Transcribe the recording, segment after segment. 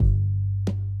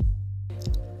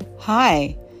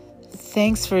Hi,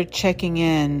 thanks for checking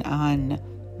in on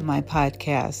my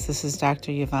podcast. This is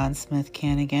Dr. Yvonne Smith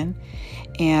Canigan,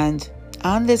 and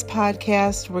on this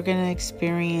podcast, we're going to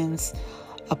experience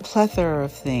a plethora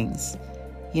of things.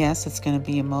 Yes, it's going to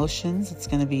be emotions, it's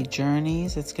going to be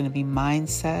journeys, it's going to be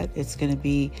mindset, it's going to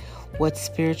be what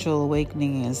spiritual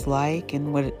awakening is like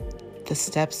and what the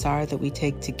steps are that we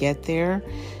take to get there.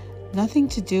 Nothing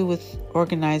to do with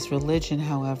organized religion,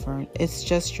 however. It's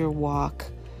just your walk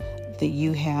that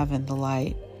you have in the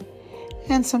light.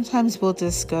 And sometimes we'll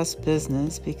discuss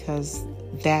business because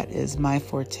that is my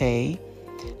forte.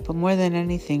 But more than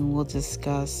anything, we'll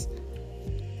discuss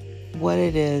what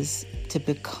it is to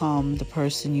become the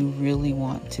person you really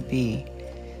want to be.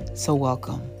 So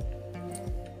welcome.